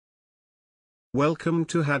Welcome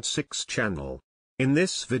to Had6 channel. In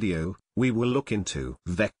this video, we will look into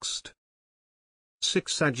vexed.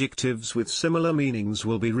 6 adjectives with similar meanings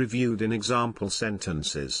will be reviewed in example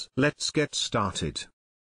sentences. Let's get started.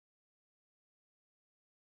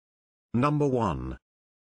 Number 1.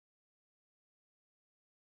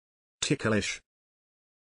 Ticklish,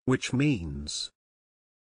 which means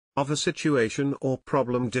of a situation or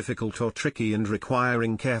problem difficult or tricky and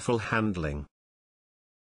requiring careful handling.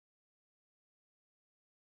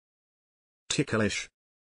 Ticklish.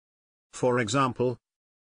 For example,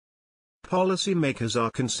 policymakers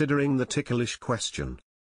are considering the ticklish question.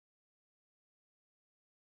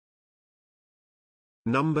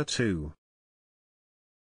 Number 2.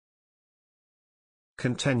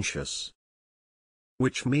 Contentious,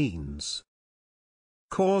 which means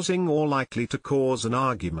causing or likely to cause an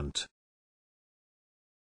argument.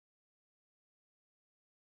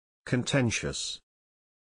 Contentious.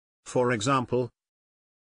 For example,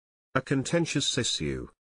 a contentious issue.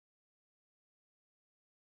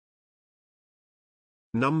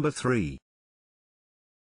 Number 3.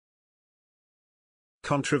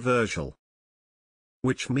 Controversial,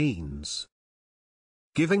 which means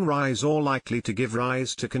giving rise or likely to give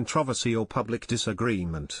rise to controversy or public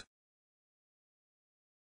disagreement.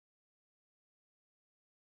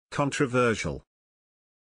 Controversial.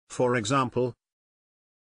 For example,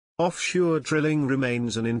 offshore drilling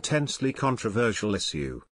remains an intensely controversial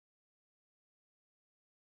issue.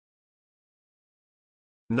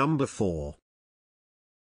 Number 4.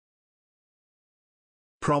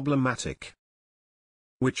 Problematic,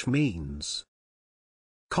 which means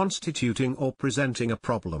constituting or presenting a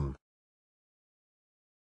problem.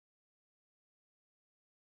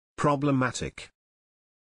 Problematic.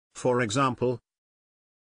 For example,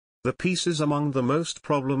 the piece is among the most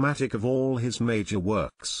problematic of all his major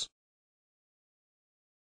works.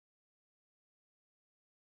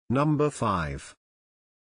 Number 5.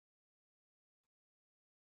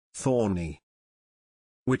 Thorny,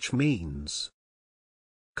 which means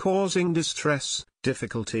causing distress,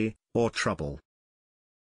 difficulty, or trouble.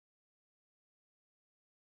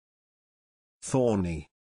 Thorny.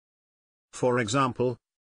 For example,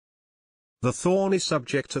 the thorny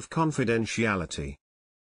subject of confidentiality.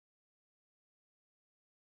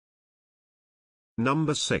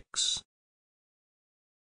 Number 6.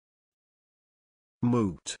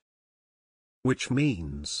 Moot, which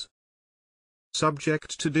means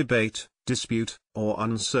subject to debate, dispute, or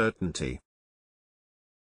uncertainty.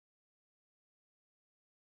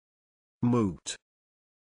 Moot.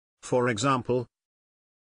 For example,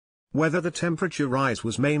 whether the temperature rise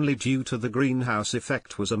was mainly due to the greenhouse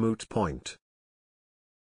effect was a moot point.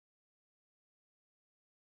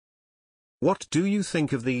 What do you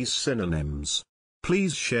think of these synonyms?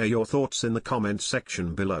 Please share your thoughts in the comment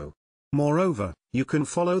section below. Moreover, you can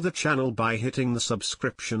follow the channel by hitting the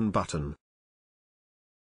subscription button.